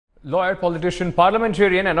Lawyer, politician,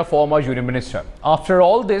 parliamentarian and a former union minister. After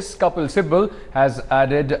all this, Kapil Sibal has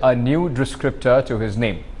added a new descriptor to his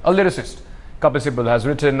name, a lyricist. Kapil Sibal has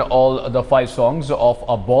written all the 5 songs of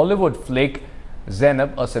a Bollywood flick,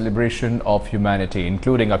 Zainab, a celebration of humanity,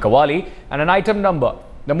 including a qawwali and an item number.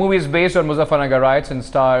 The movie is based on Muzaffarnagar riots and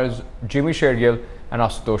stars Jimmy Shergill and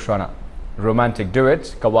Ashutosh Rana. Romantic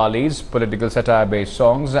duets, qawwalis, political satire-based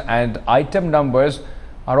songs and item numbers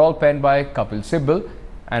are all penned by Kapil Sibal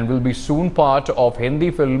and will be soon part of Hindi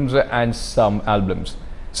films and some albums.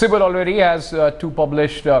 Sibal already has 2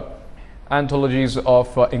 published anthologies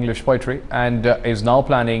of English poetry and is now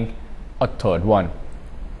planning a 3rd one.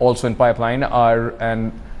 Also in pipeline are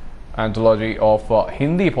an anthology of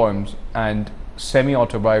Hindi poems and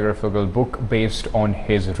semi-autobiographical book based on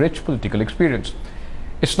his rich political experience.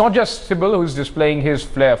 It's not just Sibal who is displaying his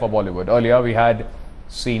flair for Bollywood. Earlier we had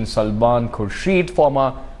seen Salman Khurshid,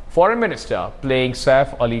 former Foreign Minister, playing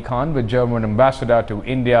Saif Ali Khan with German Ambassador to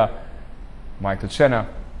India, Michael Chenna,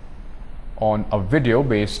 on a video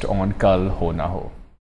based on Kal Ho Na Ho.